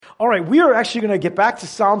All right, we are actually going to get back to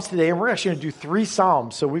Psalms today, and we're actually going to do 3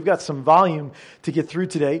 Psalms. So we've got some volume to get through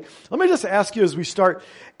today. Let me just ask you as we start,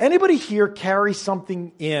 anybody here carry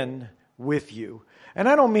something in with you? And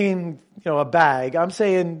I don't mean, a bag. I'm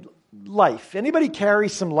saying life. Anybody carry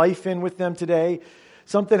some life in with them today?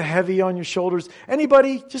 Something heavy on your shoulders?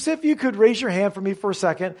 Anybody? Just if you could raise your hand for me for a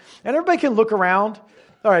second, and everybody can look around.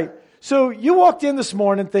 All right, so you walked in this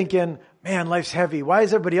morning thinking, man, life's heavy. Why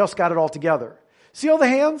has everybody else got it all together? See all the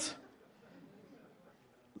hands?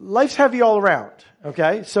 Life's heavy all around,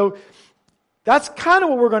 okay? So that's kind of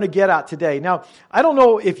what we're going to get at today. Now, I don't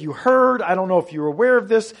know if you heard, I don't know if you were aware of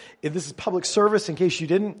this, if this is public service in case you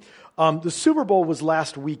didn't. The Super Bowl was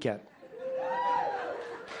last weekend.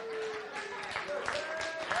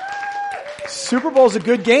 Super Bowl's a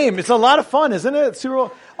good game. It's a lot of fun, isn't it? Super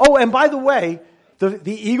Bowl. Oh, and by the way, the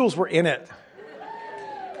Eagles were in it.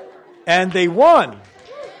 And they won.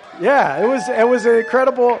 Yeah, it was an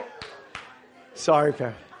incredible. Sorry,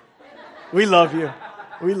 Pam. We love you.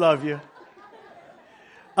 We love you.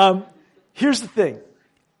 Here's the thing.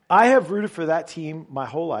 I have rooted for that team my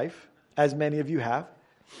whole life, as many of you have.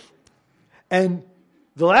 And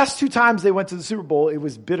the last 2 times they went to the Super Bowl, it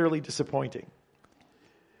was bitterly disappointing.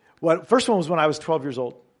 First one was when I was 12 years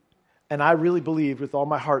old. And I really believed with all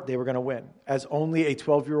my heart they were going to win, as only a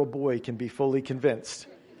 12-year-old boy can be fully convinced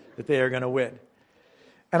that they are going to win.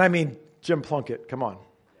 And I mean, Jim Plunkett, come on.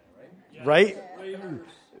 Right?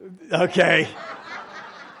 Okay.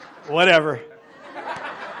 Whatever.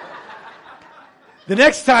 The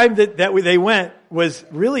next time that they went was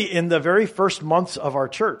really in the very first months of our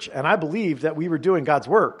church. And I believed that we were doing God's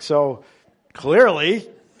work. So clearly,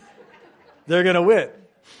 they're going to win.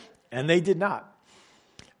 And they did not.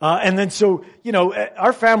 And then so,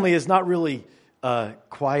 our family is not really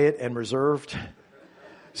quiet and reserved.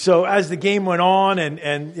 So as the game went on and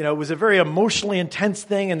it was a very emotionally intense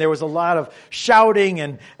thing and there was a lot of shouting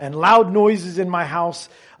and loud noises in my house,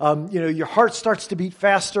 your heart starts to beat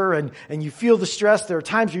faster and you feel the stress. There are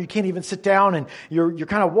times where you can't even sit down and you're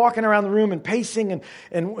kind of walking around the room and pacing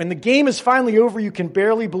and when the game is finally over, you can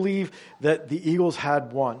barely believe that the Eagles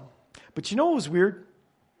had won. But you know what was weird?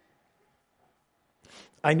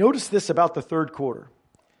 I noticed this about the third quarter.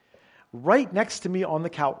 Right next to me on the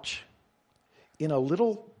couch, in a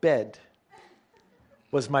little bed,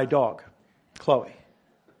 was my dog, Chloe.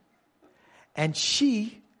 And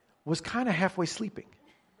she was kind of halfway sleeping.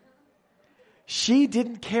 She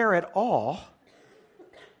didn't care at all.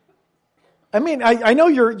 I mean, I know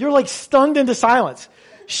you're like stunned into silence.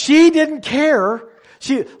 She didn't care.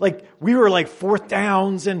 We were like 4th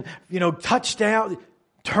downs and, touchdown,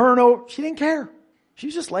 turnover. She didn't care. She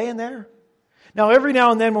was just laying there. Now, every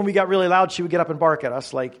now and then when we got really loud, she would get up and bark at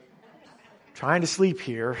us like, trying to sleep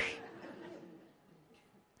here.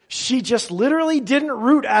 She just literally didn't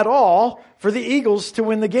root at all for the Eagles to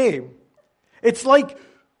win the game. It's like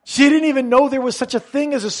she didn't even know there was such a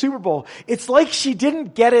thing as a Super Bowl. It's like she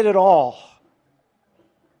didn't get it at all.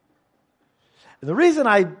 And the reason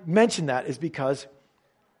I mention that is because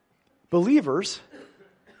believers,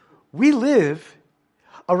 we live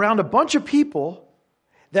around a bunch of people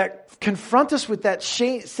that confront us with that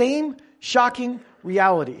same shocking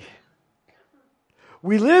reality.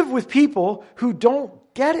 We live with people who don't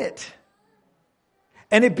get it.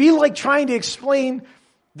 And it'd be like trying to explain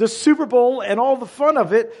the Super Bowl and all the fun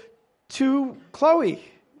of it to Chloe.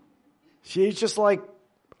 She's just like,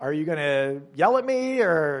 are you going to yell at me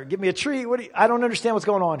or give me a treat? I don't understand what's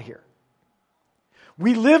going on here.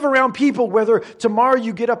 We live around people, whether tomorrow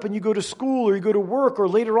you get up and you go to school or you go to work or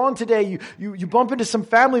later on today you bump into some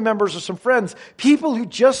family members or some friends, people who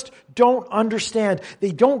just don't understand.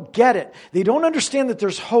 They don't get it. They don't understand that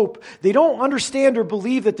there's hope. They don't understand or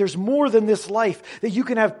believe that there's more than this life, that you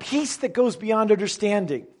can have peace that goes beyond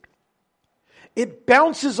understanding. It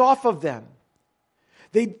bounces off of them.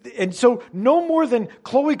 And so no more than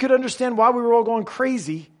Chloe could understand why we were all going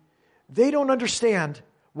crazy, they don't understand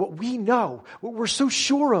what we know, what we're so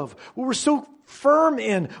sure of, what we're so firm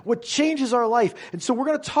in, what changes our life. And so we're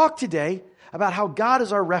going to talk today about how God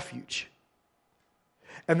is our refuge.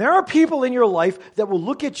 And there are people in your life that will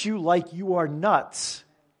look at you like you are nuts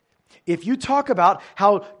if you talk about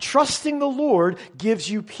how trusting the Lord gives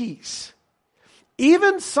you peace.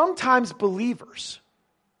 Even sometimes believers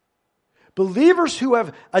who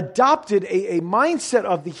have adopted a mindset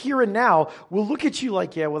of the here and now will look at you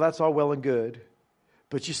like, yeah, well, that's all well and good.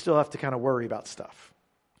 But you still have to kind of worry about stuff.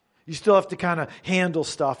 You still have to kind of handle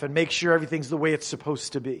stuff and make sure everything's the way it's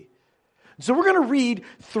supposed to be. So we're going to read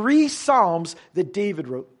 3 Psalms that David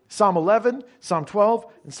wrote. Psalm 11, Psalm 12,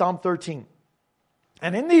 and Psalm 13.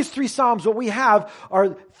 And in these 3 Psalms, what we have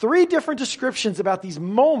are 3 different descriptions about these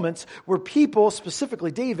moments where people,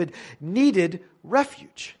 specifically David, needed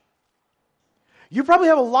refuge. You probably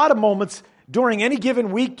have a lot of moments during any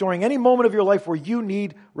given week, during any moment of your life where you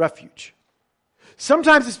need refuge.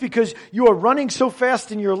 Sometimes it's because you are running so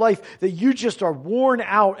fast in your life that you just are worn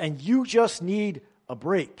out and you just need a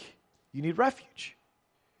break. You need refuge.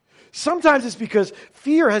 Sometimes it's because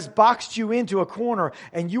fear has boxed you into a corner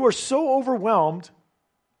and you are so overwhelmed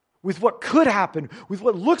with what could happen, with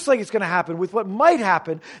what looks like it's going to happen, with what might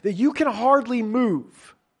happen, that you can hardly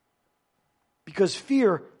move because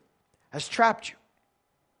fear has trapped you.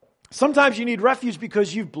 Sometimes you need refuge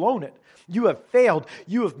because you've blown it. You have failed.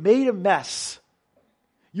 You have made a mess.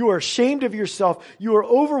 You are ashamed of yourself. You are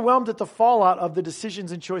overwhelmed at the fallout of the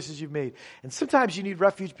decisions and choices you've made. And sometimes you need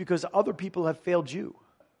refuge because other people have failed you.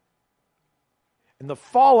 And the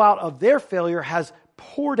fallout of their failure has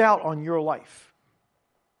poured out on your life.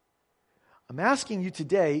 I'm asking you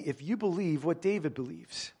today if you believe what David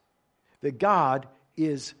believes, that God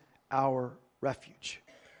is our refuge.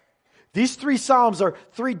 These 3 Psalms are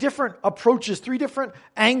 3 different approaches, 3 different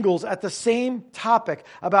angles at the same topic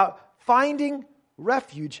about finding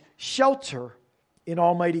refuge, shelter in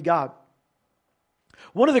Almighty God.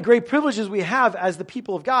 One of the great privileges we have as the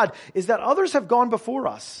people of God is that others have gone before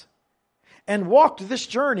us and walked this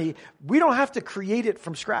journey. We don't have to create it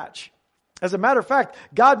from scratch. As a matter of fact,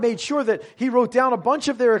 God made sure that He wrote down a bunch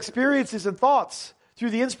of their experiences and thoughts through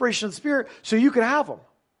the inspiration of the Spirit so you could have them.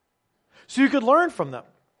 So you could learn from them.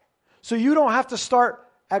 So you don't have to start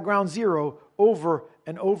at ground zero over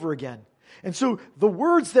and over again. And so the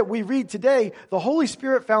words that we read today, the Holy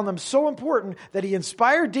Spirit found them so important that He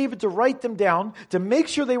inspired David to write them down, to make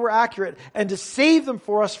sure they were accurate, and to save them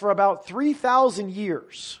for us for about 3,000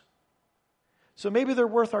 years. So maybe they're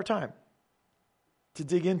worth our time to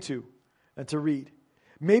dig into and to read.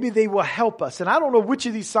 Maybe they will help us. And I don't know which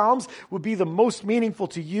of these Psalms would be the most meaningful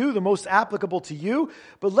to you, the most applicable to you,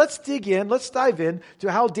 but let's dig in, let's dive in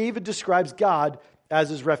to how David describes God as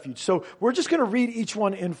his refuge. So we're just going to read each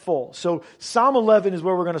one in full. So Psalm 11 is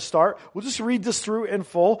where we're going to start. We'll just read this through in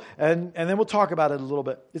full, and then we'll talk about it a little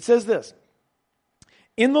bit. It says this: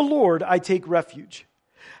 "In the Lord I take refuge.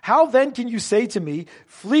 How then can you say to me,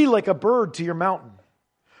 flee like a bird to your mountain?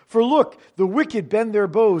 For look, the wicked bend their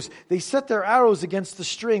bows. They set their arrows against the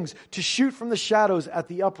strings to shoot from the shadows at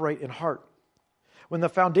the upright in heart. When the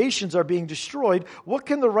foundations are being destroyed, what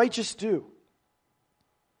can the righteous do?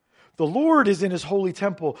 The Lord is in His holy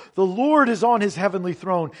temple. The Lord is on His heavenly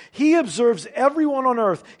throne. He observes everyone on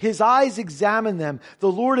earth. His eyes examine them.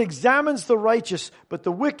 The Lord examines the righteous, but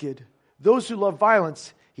the wicked, those who love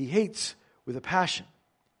violence, He hates with a passion.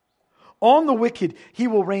 On the wicked He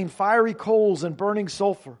will rain fiery coals and burning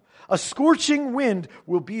sulfur. A scorching wind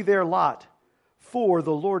will be their lot. For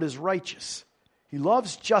the Lord is righteous. He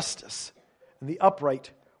loves justice, and the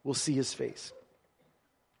upright will see His face."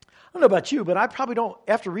 I don't know about you, but I probably don't,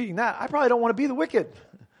 after reading that, I probably don't want to be the wicked.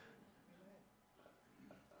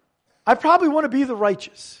 I probably want to be the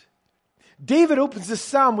righteous. David opens this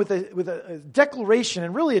psalm with a declaration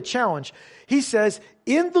and really a challenge. He says,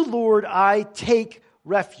 "In the Lord I take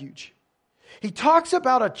refuge." He talks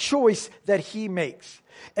about a choice that he makes.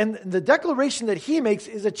 And the declaration that he makes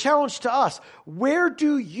is a challenge to us. Where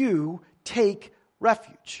do you take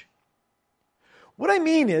refuge? What I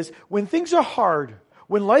mean is, when things are hard,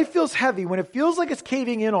 when life feels heavy, when it feels like it's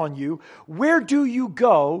caving in on you, where do you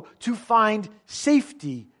go to find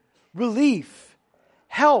safety, relief,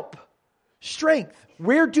 help, strength?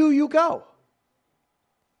 Where do you go?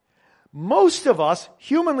 Most of us,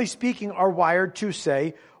 humanly speaking, are wired to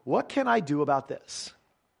say, what can I do about this?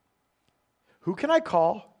 Who can I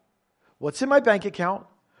call? What's in my bank account?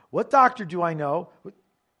 What doctor do I know?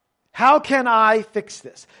 How can I fix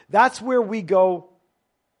this? That's where we go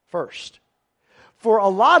first. For a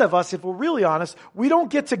lot of us, if we're really honest, we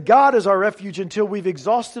don't get to God as our refuge until we've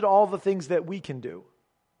exhausted all the things that we can do.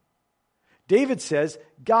 David says,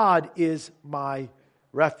 God is my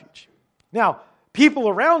refuge. Now, people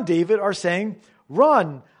around David are saying,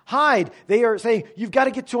 run, hide. They are saying, you've got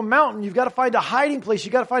to get to a mountain. You've got to find a hiding place.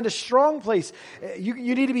 You've got to find a strong place. You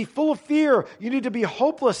need to be full of fear. You need to be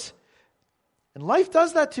hopeless. And life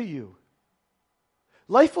does that to you.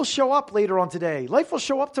 Life will show up later on today. Life will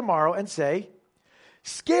show up tomorrow and say,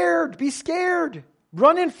 scared, be scared.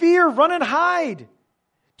 Run in fear, run and hide.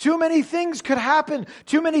 Too many things could happen.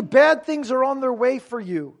 Too many bad things are on their way for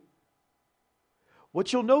you.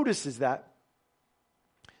 What you'll notice is that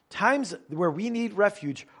times where we need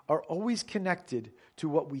refuge are always connected to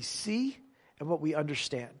what we see and what we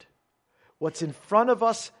understand. What's in front of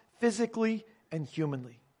us physically and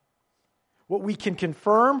humanly. what we can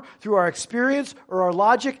confirm through our experience or our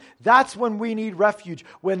logic, that's when we need refuge.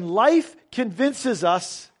 When life convinces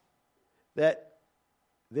us that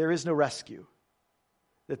there is no rescue,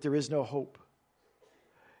 that there is no hope.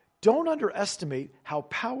 Don't underestimate how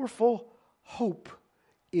powerful hope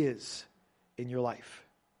is in your life.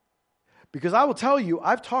 Because I will tell you,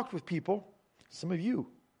 I've talked with people, some of you,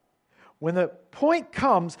 when the point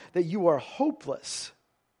comes that you are hopeless,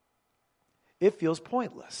 it feels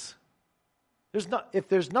pointless. If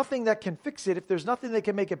there's nothing that can fix it, if there's nothing that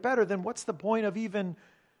can make it better, then what's the point of even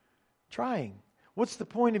trying? What's the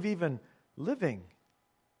point of even living?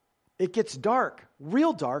 It gets dark,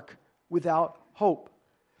 real dark, without hope.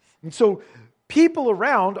 And so people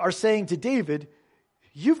around are saying to David,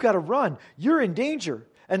 you've got to run. You're in danger.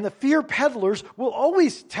 And the fear peddlers will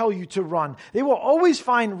always tell you to run. They will always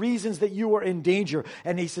find reasons that you are in danger.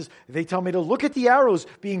 And he says, they tell me to look at the arrows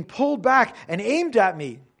being pulled back and aimed at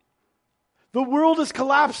me. The world is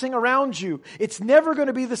collapsing around you. It's never going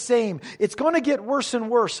to be the same. It's going to get worse and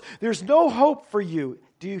worse. There's no hope for you.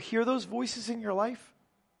 Do you hear those voices in your life?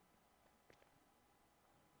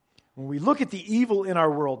 When we look at the evil in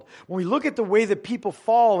our world, when we look at the way that people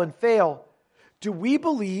fall and fail, do we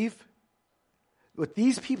believe what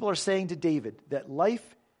these people are saying to David, that life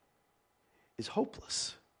is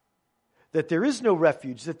hopeless, that there is no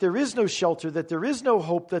refuge, that there is no shelter, that there is no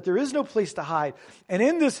hope, that there is no place to hide? And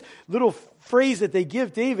in this little phrase that they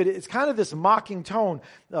give David, it's kind of this mocking tone.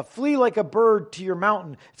 Flee like a bird to your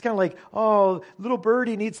mountain. It's kind of like, oh, little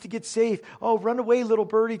birdie needs to get safe. Oh, run away, little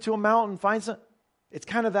birdie, to a mountain. Find some. It's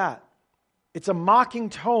kind of that. It's a mocking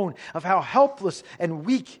tone of how helpless and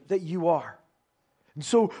weak that you are. And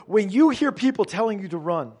so when you hear people telling you to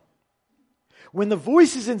run, when the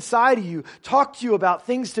voices inside of you talk to you about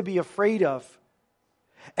things to be afraid of,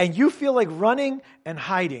 and you feel like running and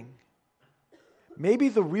hiding, maybe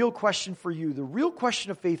the real question for you, the real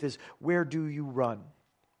question of faith is, where do you run?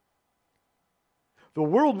 The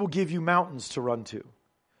world will give you mountains to run to.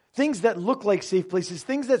 Things that look like safe places,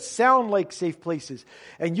 things that sound like safe places.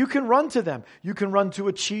 And you can run to them. You can run to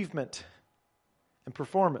achievement and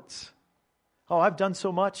performance. Oh, I've done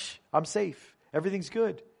so much. I'm safe. Everything's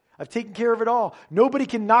good. I've taken care of it all. Nobody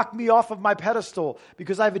can knock me off of my pedestal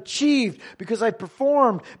because I've achieved, because I've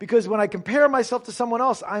performed, because when I compare myself to someone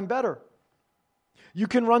else, I'm better. You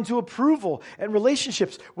can run to approval and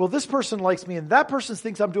relationships. Well, this person likes me and that person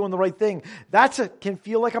thinks I'm doing the right thing. Can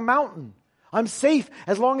feel like a mountain. I'm safe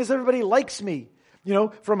as long as everybody likes me. You know,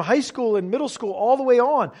 from high school and middle school all the way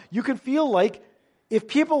on, you can feel like if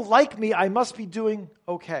people like me, I must be doing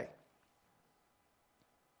okay.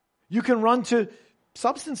 You can run to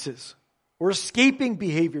substances or escaping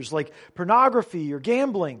behaviors like pornography or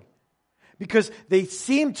gambling because they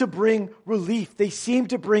seem to bring relief. They seem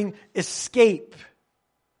to bring escape,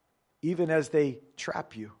 even as they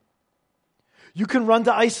trap you. You can run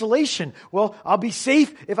to isolation. Well, I'll be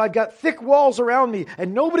safe if I've got thick walls around me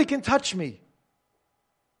and nobody can touch me.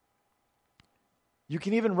 You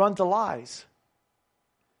can even run to lies,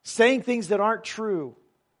 saying things that aren't true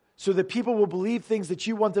so that people will believe things that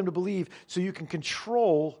you want them to believe so you can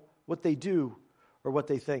control what they do or what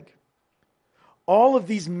they think. All of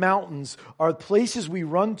these mountains are places we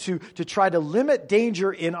run to try to limit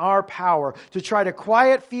danger in our power, to try to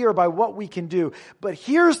quiet fear by what we can do. But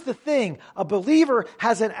here's the thing, a believer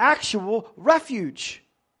has an actual refuge.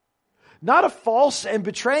 Not a false and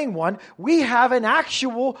betraying one. We have an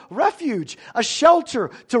actual refuge, a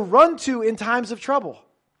shelter to run to in times of trouble.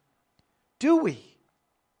 Do we?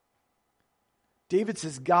 David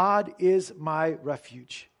says, God is my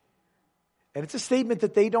refuge. And it's a statement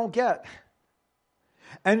that they don't get.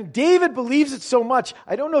 And David believes it so much.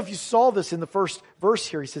 I don't know if you saw this in the first verse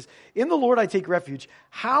here. He says, in the Lord I take refuge.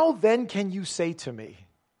 How then can you say to me?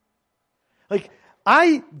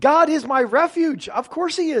 God is my refuge. Of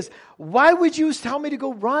course he is. Why would you tell me to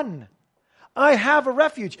go run? I have a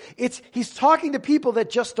refuge. He's talking to people that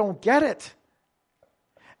just don't get it.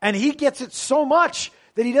 And he gets it so much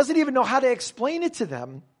that he doesn't even know how to explain it to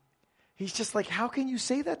them. He's just like, how can you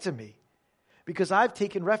say that to me? Because I've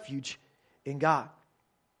taken refuge in God.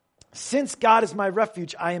 Since God is my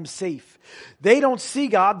refuge, I am safe. They don't see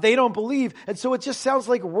God, they don't believe, and so it just sounds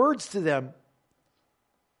like words to them.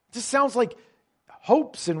 It just sounds like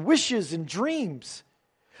hopes and wishes and dreams.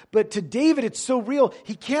 But to David, it's so real,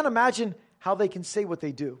 he can't imagine how they can say what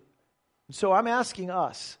they do. And so I'm asking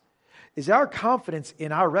us, is our confidence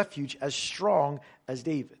in our refuge as strong as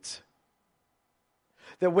David's?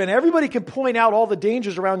 That when everybody can point out all the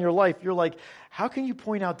dangers around your life, you're like, how can you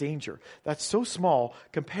point out danger that's so small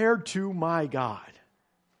compared to my God?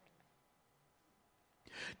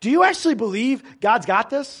 Do you actually believe God's got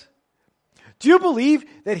this? Do you believe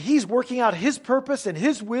that He's working out His purpose and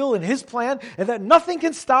His will and His plan and that nothing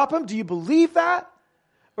can stop Him? Do you believe that?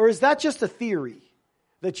 Or is that just a theory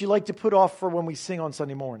that you like to put off for when we sing on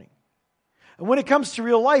Sunday morning? And when it comes to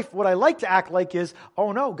real life, what I like to act like is,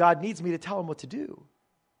 oh no, God needs me to tell Him what to do.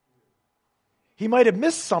 He might have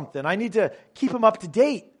missed something. I need to keep Him up to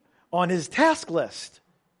date on His task list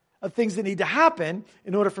of things that need to happen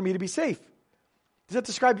in order for me to be safe. Does that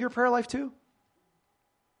describe your prayer life too?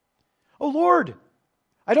 Oh Lord,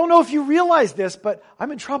 I don't know if you realize this, but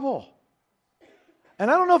I'm in trouble.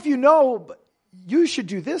 And I don't know if you know, but you should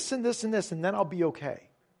do this and this and this, and then I'll be okay.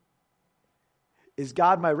 Is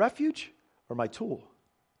God my refuge or my tool?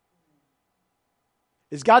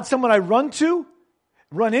 Is God someone I run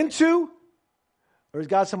into, or is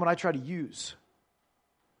God someone I try to use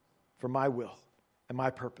for my will and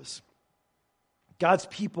my purpose? God's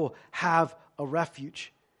people have a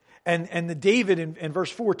refuge. And the David in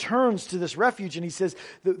verse 4 turns to this refuge and he says,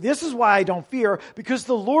 this is why I don't fear, because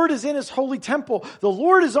the Lord is in His holy temple. The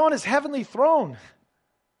Lord is on His heavenly throne.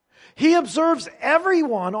 He observes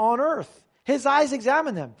everyone on earth. His eyes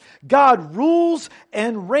examine them. God rules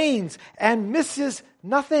and reigns and misses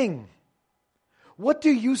nothing. What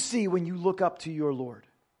do you see when you look up to your Lord?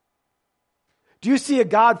 Do you see a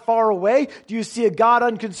God far away? Do you see a God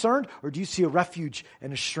unconcerned? Or do you see a refuge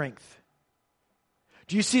and a strength?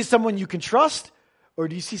 Do you see someone you can trust? Or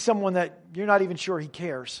do you see someone that you're not even sure He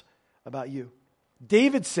cares about you?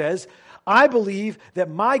 David says, I believe that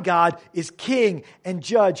my God is king and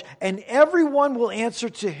judge, and everyone will answer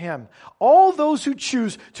to Him. All those who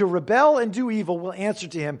choose to rebel and do evil will answer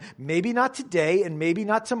to Him. Maybe not today and maybe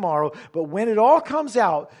not tomorrow, but when it all comes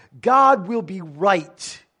out, God will be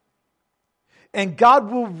right. And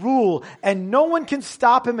God will rule, and no one can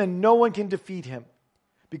stop Him and no one can defeat Him.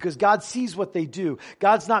 Because God sees what they do.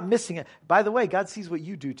 God's not missing it. By the way, God sees what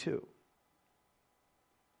you do too.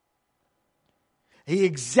 He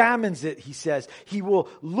examines it, he says. He will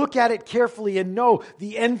look at it carefully and know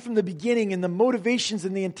the end from the beginning and the motivations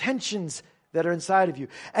and the intentions that are inside of you.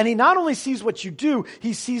 And He not only sees what you do,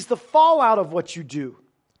 He sees the fallout of what you do.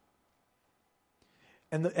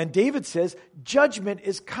 And David says, judgment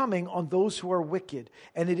is coming on those who are wicked.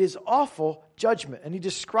 And it is awful judgment. And he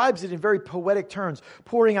describes it in very poetic terms,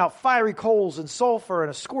 pouring out fiery coals and sulfur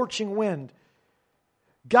and a scorching wind.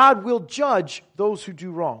 God will judge those who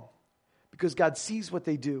do wrong because God sees what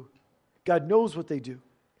they do. God knows what they do.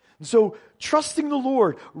 And so trusting the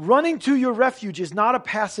Lord, running to your refuge is not a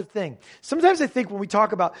passive thing. Sometimes I think when we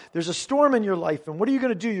talk about there's a storm in your life and what are you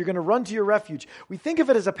going to do? You're going to run to your refuge. We think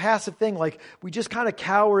of it as a passive thing, like we just kind of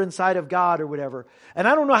cower inside of God or whatever. And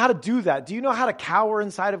I don't know how to do that. Do you know how to cower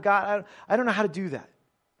inside of God? I don't know how to do that.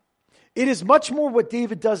 It is much more what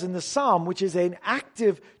David does in the Psalm, which is an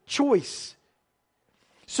active choice.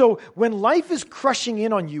 So when life is crushing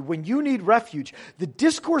in on you, when you need refuge, the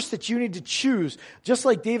discourse that you need to choose, just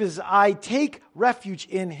like David says, I take refuge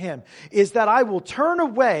in Him, is that I will turn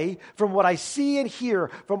away from what I see and hear,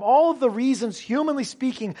 from all of the reasons, humanly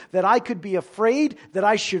speaking, that I could be afraid, that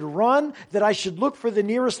I should run, that I should look for the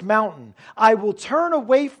nearest mountain. I will turn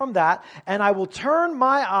away from that, and I will turn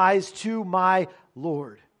my eyes to my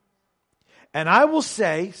Lord. And I will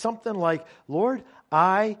say something like, Lord,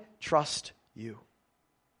 I trust You.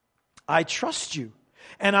 I trust You.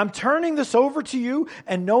 And I'm turning this over to You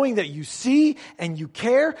and knowing that You see and You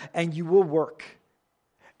care and You will work.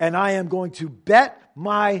 And I am going to bet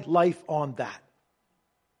my life on that.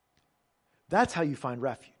 That's how you find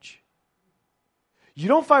refuge. You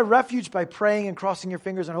don't find refuge by praying and crossing your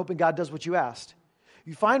fingers and hoping God does what you asked.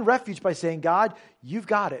 You find refuge by saying, God, You've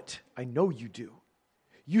got it. I know You do.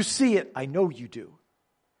 You see it. I know You do.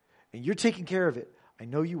 And You're taking care of it. I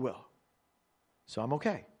know You will. So I'm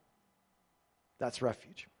okay. That's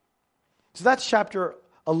refuge. So that's chapter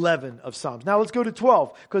 11 of Psalms. Now let's go to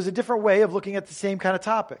 12, because a different way of looking at the same kind of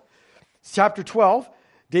topic. Chapter 12,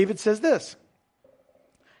 David says this,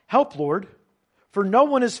 Help, Lord, for no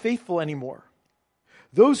one is faithful anymore.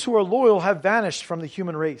 Those who are loyal have vanished from the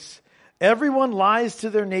human race. Everyone lies to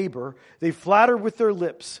their neighbor. They flatter with their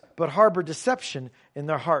lips, but harbor deception in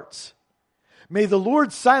their hearts. May the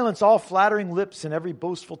Lord silence all flattering lips and every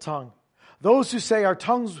boastful tongue. Those who say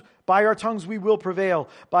by our tongues we will prevail.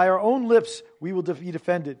 By our own lips we will be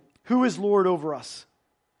defended. Who is Lord over us?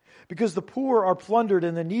 Because the poor are plundered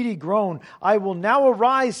and the needy groan. I will now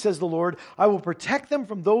arise, says the Lord. I will protect them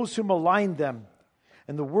from those who malign them.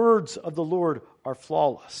 And the words of the Lord are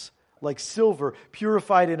flawless, like silver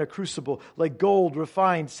purified in a crucible, like gold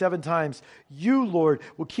refined 7 times. You, Lord,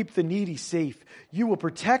 will keep the needy safe. You will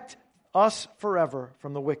protect us forever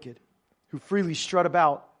from the wicked, who freely strut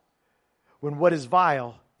about when what is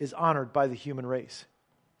vile is honored by the human race.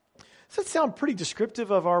 Does that sound pretty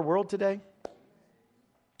descriptive of our world today?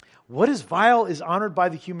 What is vile is honored by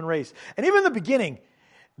the human race. And even in the beginning,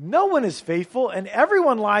 no one is faithful and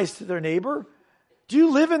everyone lies to their neighbor. Do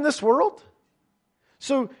you live in this world?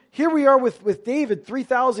 So here we are with David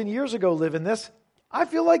 3,000 years ago living this. I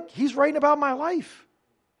feel like he's writing about my life.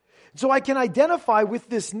 So I can identify with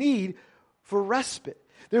this need for respite.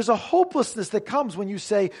 There's a hopelessness that comes when you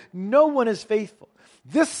say, no one is faithful.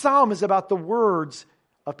 This psalm is about the words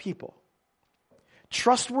of people.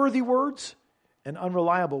 Trustworthy words and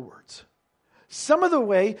unreliable words. Some of the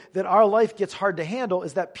way that our life gets hard to handle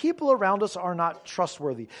is that people around us are not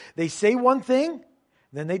trustworthy. They say one thing,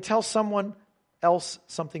 then they tell someone else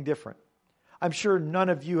something different. I'm sure none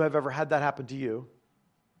of you have ever had that happen to you.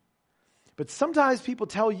 But sometimes people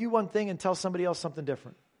tell you one thing and tell somebody else something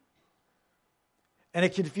different. And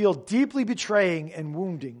it can feel deeply betraying and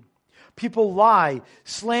wounding. People lie,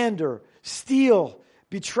 slander, steal,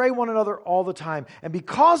 betray one another all the time. And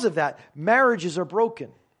because of that, marriages are broken.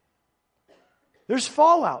 There's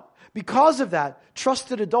fallout. Because of that,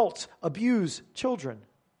 trusted adults abuse children.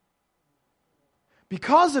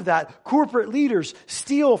 Because of that, corporate leaders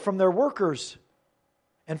steal from their workers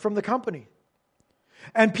and from the company.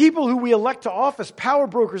 And people who we elect to office, power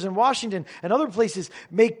brokers in Washington and other places,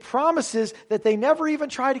 make promises that they never even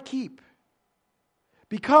try to keep.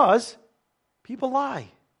 Because people lie.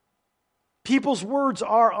 People's words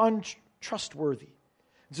are untrustworthy.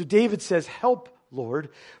 And so David says, help, Lord,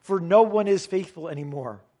 for no one is faithful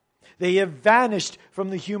anymore. They have vanished from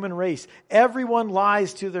the human race. Everyone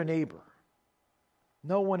lies to their neighbor.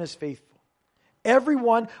 No one is faithful.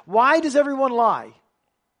 Everyone, why does everyone lie?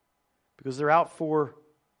 Because they're out for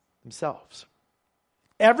themselves.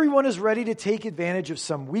 Everyone is ready to take advantage of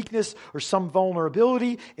some weakness or some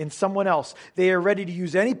vulnerability in someone else. They are ready to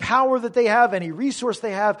use any power that they have, any resource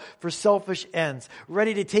they have for selfish ends.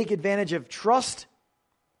 Ready to take advantage of trust.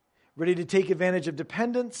 Ready to take advantage of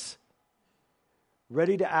dependence.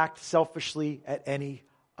 Ready to act selfishly at any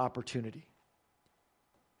opportunity.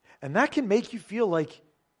 And that can make you feel like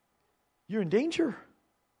you're in danger.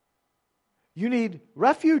 You need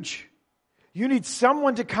refuge. You need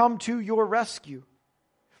someone to come to your rescue.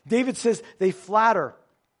 David says they flatter.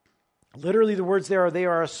 Literally the words there are, they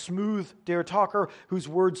are a smooth dare talker whose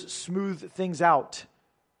words smooth things out.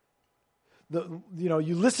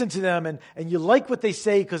 You listen to them and you like what they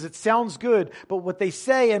say because it sounds good, but what they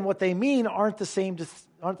say and what they mean aren't the same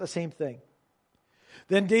thing.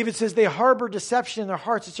 Then David says they harbor deception in their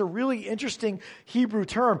hearts. It's a really interesting Hebrew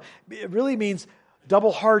term. It really means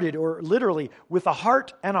double-hearted, or literally with a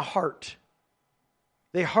heart and a heart.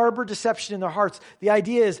 They harbor deception in their hearts. The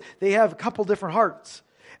idea is they have a couple different hearts.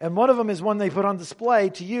 And one of them is one they put on display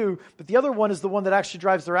to you, but the other one is the one that actually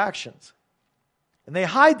drives their actions. And they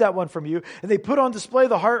hide that one from you, and they put on display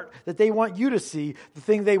the heart that they want you to see, the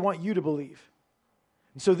thing they want you to believe.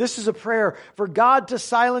 And so this is a prayer for God to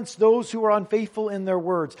silence those who are unfaithful in their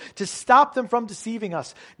words, to stop them from deceiving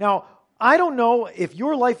us. Now, I don't know if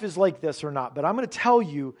your life is like this or not, but I'm going to tell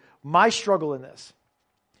you my struggle in this.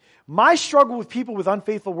 My struggle with people with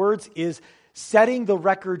unfaithful words is setting the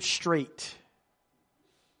record straight.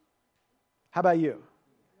 How about you?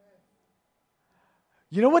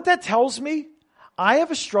 You know what that tells me? I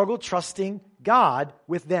have a struggle trusting God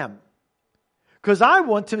with them. Because I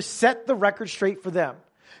want to set the record straight for them.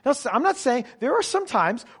 Now, I'm not saying there are some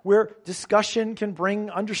times where discussion can bring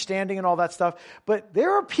understanding and all that stuff, but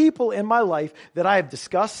there are people in my life that I have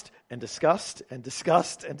discussed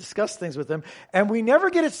things with them, and we never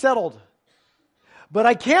get it settled. But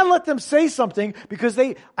I can't let them say something because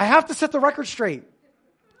I have to set the record straight.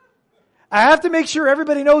 I have to make sure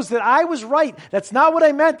everybody knows that I was right. That's not what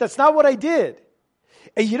I meant. That's not what I did.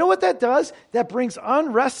 And you know what that does? That brings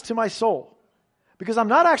unrest to my soul. Because I'm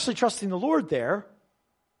not actually trusting the Lord there.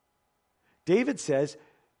 David says,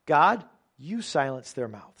 God, you silence their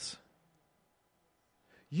mouths.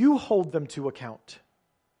 You hold them to account.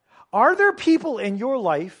 Are there people in your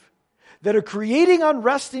life that are creating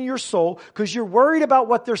unrest in your soul because you're worried about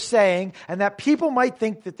what they're saying and that people might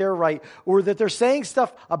think that they're right, or that they're saying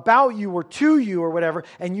stuff about you or to you or whatever,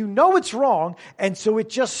 and you know it's wrong, and so it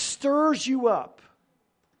just stirs you up?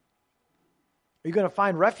 Are you going to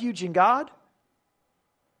find refuge in God?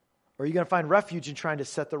 Or are you going to find refuge in trying to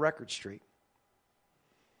set the record straight?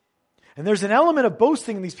 And there's an element of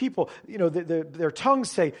boasting in these people. You know, their tongues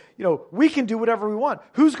say, we can do whatever we want.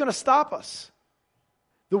 Who's going to stop us?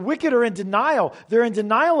 The wicked are in denial. They're in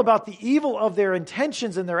denial about the evil of their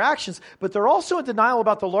intentions and their actions, but they're also in denial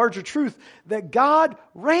about the larger truth that God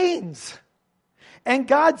reigns and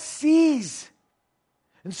God sees.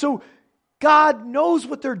 And so God knows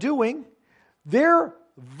what they're doing. Their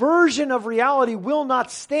version of reality will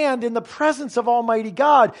not stand in the presence of Almighty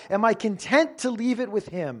God. Am I content to leave it with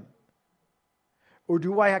Him? Or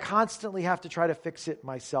do I constantly have to try to fix it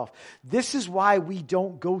myself? This is why we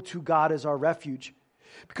don't go to God as our refuge.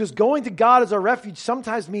 Because going to God as our refuge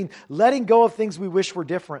sometimes means letting go of things we wish were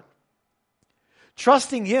different.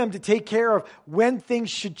 Trusting Him to take care of when things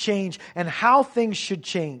should change and how things should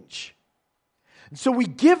change. And so we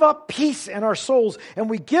give up peace in our souls and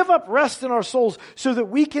we give up rest in our souls so that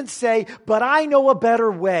we can say, but I know a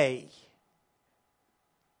better way.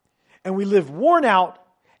 And we live worn out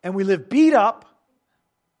and we live beat up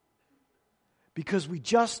because we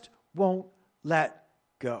just won't let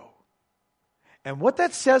go. And what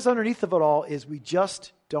that says underneath of it all is we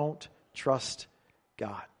just don't trust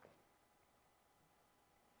God.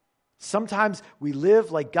 Sometimes we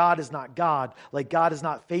live like God is not God, like God is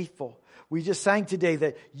not faithful. We just sang today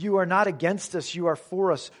that you are not against us, you are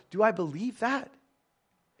for us. Do I believe that?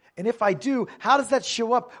 And if I do, how does that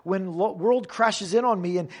show up when the world crashes in on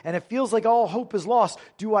me and it feels like all hope is lost?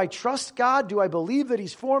 Do I trust God? Do I believe that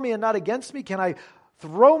He's for me and not against me? Can I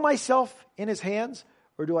throw myself in His hands?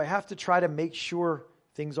 Or do I have to try to make sure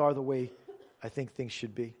things are the way I think things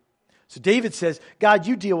should be? So David says, God,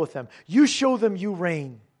 you deal with them. You show them you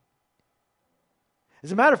reign.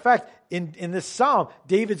 As a matter of fact, in this psalm,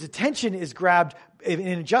 David's attention is grabbed in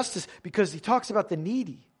injustice because he talks about the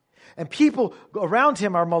needy. And people around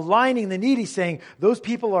him are maligning the needy, saying, those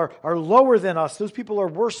people are lower than us. Those people are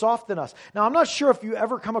worse off than us. Now, I'm not sure if you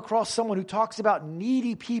ever come across someone who talks about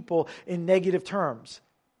needy people in negative terms.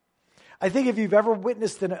 I think if you've ever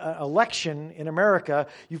witnessed an election in America,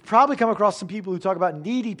 you've probably come across some people who talk about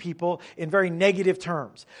needy people in very negative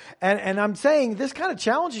terms. And I'm saying this kind of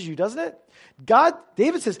challenges you, doesn't it?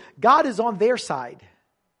 David says, God is on their side.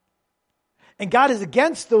 And God is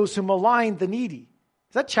against those who malign the needy.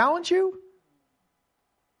 Does that challenge you?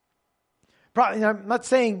 I'm not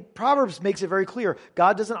saying Proverbs makes it very clear.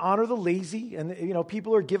 God doesn't honor the lazy, and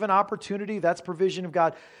people are given opportunity. That's provision of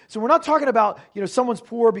God. So we're not talking about someone's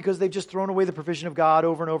poor because they've just thrown away the provision of God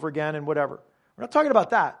over and over again and whatever. We're not talking about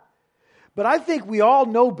that. But I think we all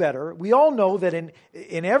know better. We all know that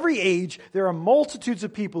in every age there are multitudes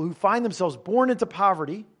of people who find themselves born into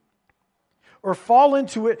poverty or fall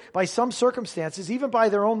into it by some circumstances, even by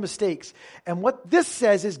their own mistakes. And what this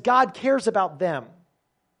says is God cares about them.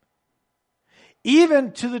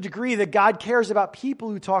 Even to the degree that God cares about people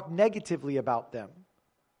who talk negatively about them.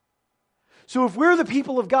 So if we're the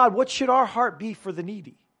people of God, what should our heart be for the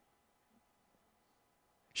needy?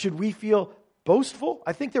 Should we feel boastful?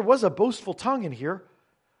 I think there was a boastful tongue in here.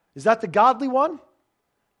 Is that the godly one?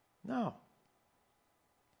 No.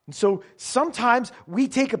 And so sometimes we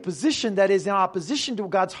take a position that is in opposition to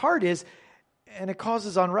what God's heart is, and it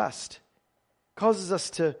causes unrest. It causes us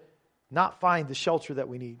to not find the shelter that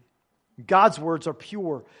we need. God's words are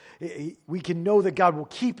pure. We can know that God will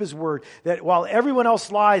keep His word, that while everyone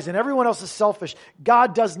else lies and everyone else is selfish,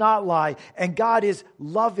 God does not lie, and God is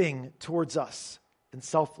loving towards us and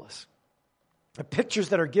selfless. The pictures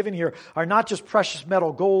that are given here are not just precious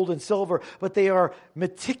metal, gold and silver, but they are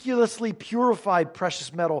meticulously purified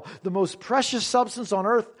precious metal, the most precious substance on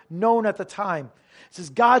earth known at the time. It says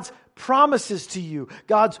God's promises to you,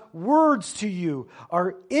 God's words to you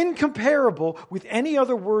are incomparable with any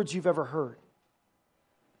other words you've ever heard.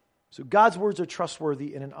 So God's words are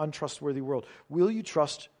trustworthy in an untrustworthy world. Will you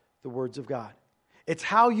trust the words of God? It's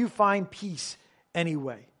how you find peace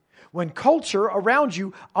anyway. When culture around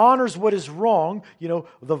you honors what is wrong,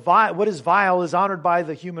 what is vile is honored by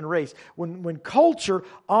the human race. When culture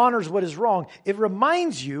honors what is wrong, it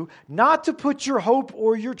reminds you not to put your hope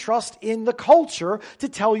or your trust in the culture to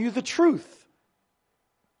tell you the truth.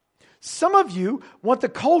 Some of you want the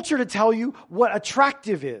culture to tell you what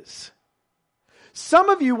attractive is. Some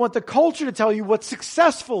of you want the culture to tell you what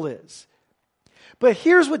successful is. But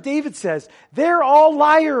here's what David says. They're all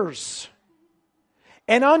liars.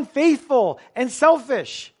 And unfaithful and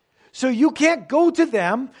selfish. So you can't go to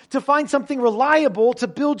them to find something reliable to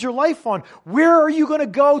build your life on. Where are you going to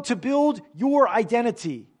go to build your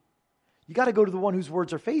identity? You got to go to the one whose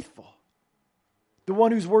words are faithful. The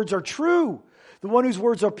one whose words are true. The one whose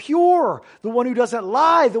words are pure. The one who doesn't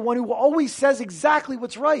lie. The one who always says exactly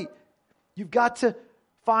what's right. You've got to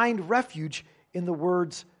find refuge in the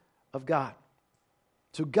words of God.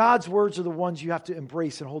 So God's words are the ones you have to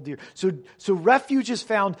embrace and hold dear. So refuge is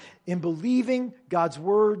found in believing God's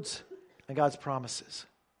words and God's promises.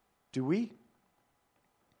 Do we?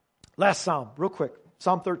 Last Psalm, real quick.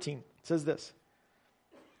 Psalm 13 says this.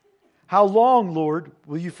 How long, Lord,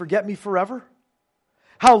 will you forget me forever?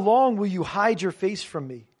 How long will you hide your face from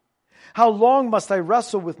me? How long must I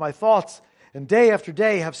wrestle with my thoughts and day after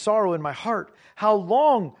day have sorrow in my heart? How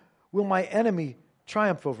long will my enemy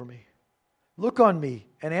triumph over me? Look on me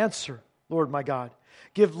and answer, Lord my God.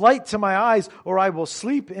 Give light to my eyes, or I will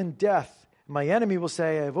sleep in death. My enemy will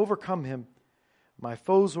say, I have overcome him. My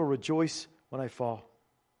foes will rejoice when I fall.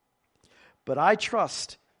 But I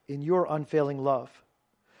trust in your unfailing love.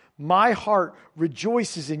 My heart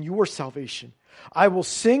rejoices in your salvation. I will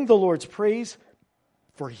sing the Lord's praise,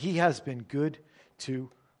 for he has been good to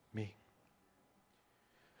me.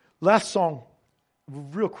 Last song,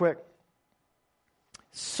 real quick.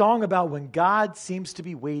 Song about when God seems to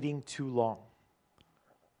be waiting too long.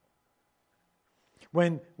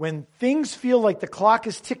 When things feel like the clock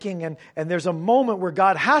is ticking and there's a moment where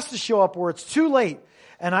God has to show up where it's too late.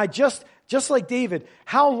 And I just like David,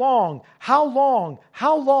 how long, how long,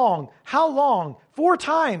 how long, how long? 4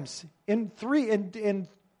 times in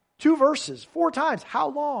 2 verses, 4 times, how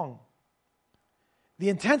long? The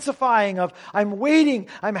intensifying of, I'm waiting,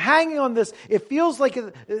 I'm hanging on this. It feels like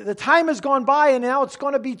the time has gone by and now it's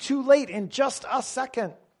going to be too late in just a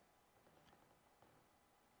second.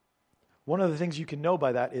 One of the things you can know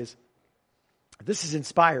by that is this is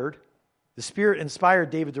inspired. The Spirit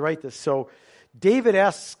inspired David to write this. So David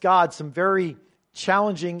asks God some very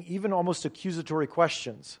challenging, even almost accusatory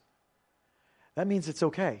questions. That means it's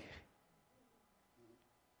okay.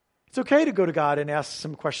 It's okay to go to God and ask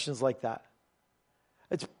some questions like that.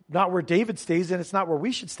 It's not where David stays and it's not where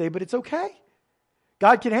we should stay, but it's okay.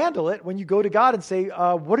 God can handle it when you go to God and say,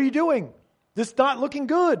 what are you doing? This is not looking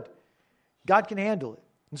good. God can handle it.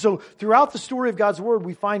 And so throughout the story of God's word,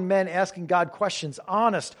 we find men asking God questions,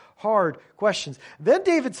 honest, hard questions. Then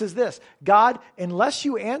David says this, God, unless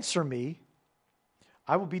you answer me,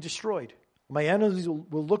 I will be destroyed. My enemies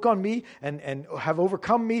will look on me and have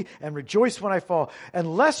overcome me and rejoice when I fall.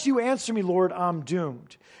 Unless you answer me, Lord, I'm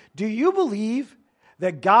doomed. Do you believe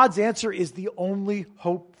that God's answer is the only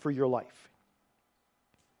hope for your life?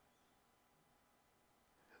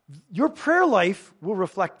 Your prayer life will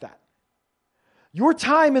reflect that. Your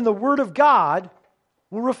time in the Word of God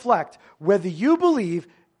will reflect whether you believe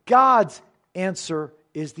God's answer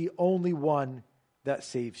is the only one that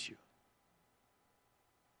saves you.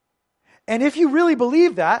 And if you really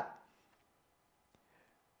believe that,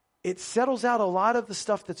 it settles out a lot of the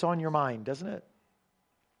stuff that's on your mind, doesn't it?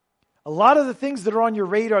 A lot of the things that are on your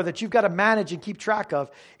radar that you've got to manage and keep track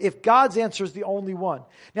of, if God's answer is the only one.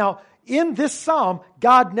 Now, in this psalm,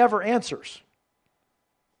 God never answers.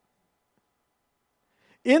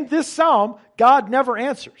 In this psalm, God never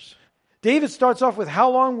answers. David starts off with,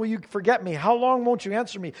 how long will you forget me? How long won't you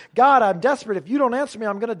answer me? God, I'm desperate. If you don't answer me,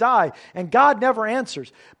 I'm going to die. And God never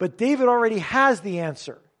answers. But David already has the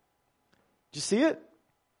answer. Did you see it?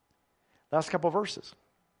 Last couple of verses.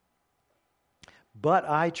 But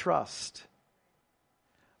I trust.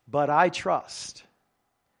 But I trust.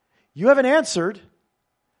 You haven't answered,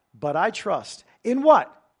 but I trust. In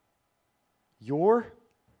what? Your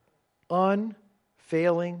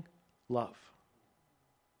unfailing love.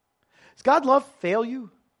 Does God's love fail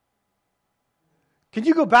you? Can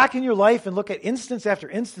you go back in your life and look at instance after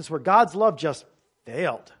instance where God's love just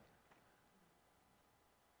failed?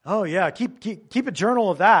 Oh yeah, keep a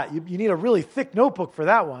journal of that. You need a really thick notebook for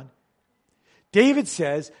that one. David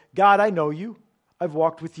says, God, I know you. I've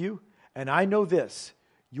walked with you. And I know this.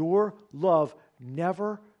 Your love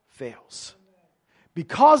never fails.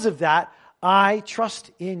 Because of that, I trust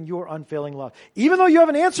in your unfailing love. Even though you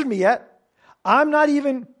haven't answered me yet, I'm not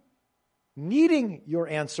even needing your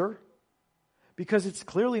answer because it's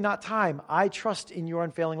clearly not time. I trust in your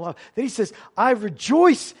unfailing love. Then he says, I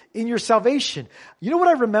rejoice in your salvation. You know what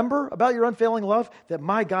I remember about your unfailing love? That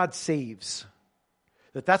my God saves.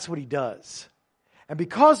 That's what he does. And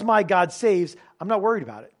because my God saves, I'm not worried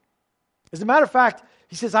about it. As a matter of fact,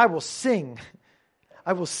 he says, I will sing.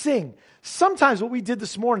 I will sing. Sometimes what we did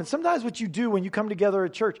this morning, sometimes what you do when you come together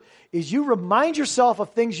at church is you remind yourself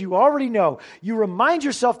of things you already know. You remind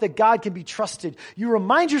yourself that God can be trusted. You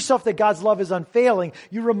remind yourself that God's love is unfailing.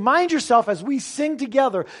 You remind yourself as we sing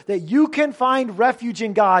together that you can find refuge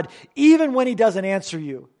in God even when he doesn't answer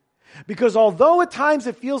you. Because although at times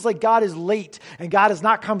it feels like God is late and God has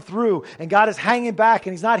not come through and God is hanging back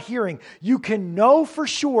and he's not hearing, you can know for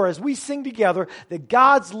sure as we sing together that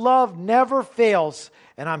God's love never fails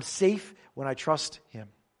and I'm safe when I trust him.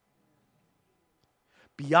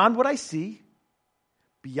 Beyond what I see,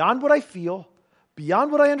 beyond what I feel, beyond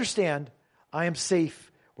what I understand, I am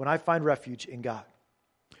safe when I find refuge in God.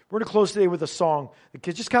 We're going to close today with a song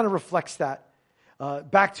that just kind of reflects that.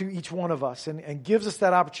 Back to each one of us and gives us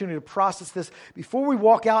that opportunity to process this before we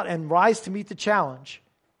walk out and rise to meet the challenge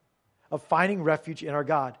of finding refuge in our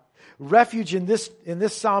God. Refuge in this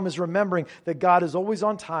psalm is remembering that God is always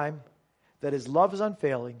on time, that His love is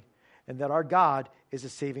unfailing, and that our God is a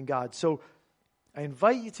saving God. So I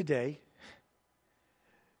invite you today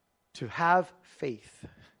to have faith.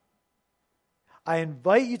 I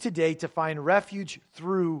invite you today to find refuge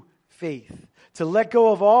through faith, to let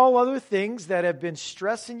go of all other things that have been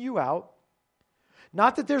stressing you out.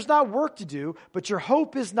 Not that there's not work to do, but your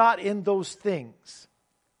hope is not in those things.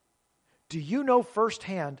 Do you know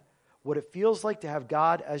firsthand what it feels like to have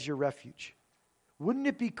God as your refuge? Wouldn't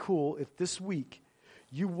it be cool if this week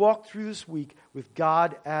you walked through this week with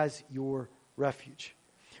God as your refuge?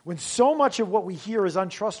 When so much of what we hear is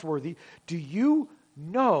untrustworthy, do you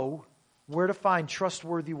know where to find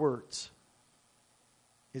trustworthy words?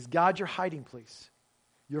 Is God your hiding place?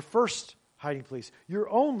 Your first hiding place? Your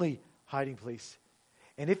only hiding place?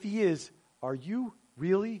 And if He is, are you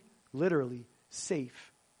really, literally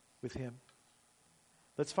safe with Him?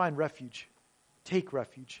 Let's find refuge. Take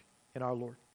refuge in our Lord.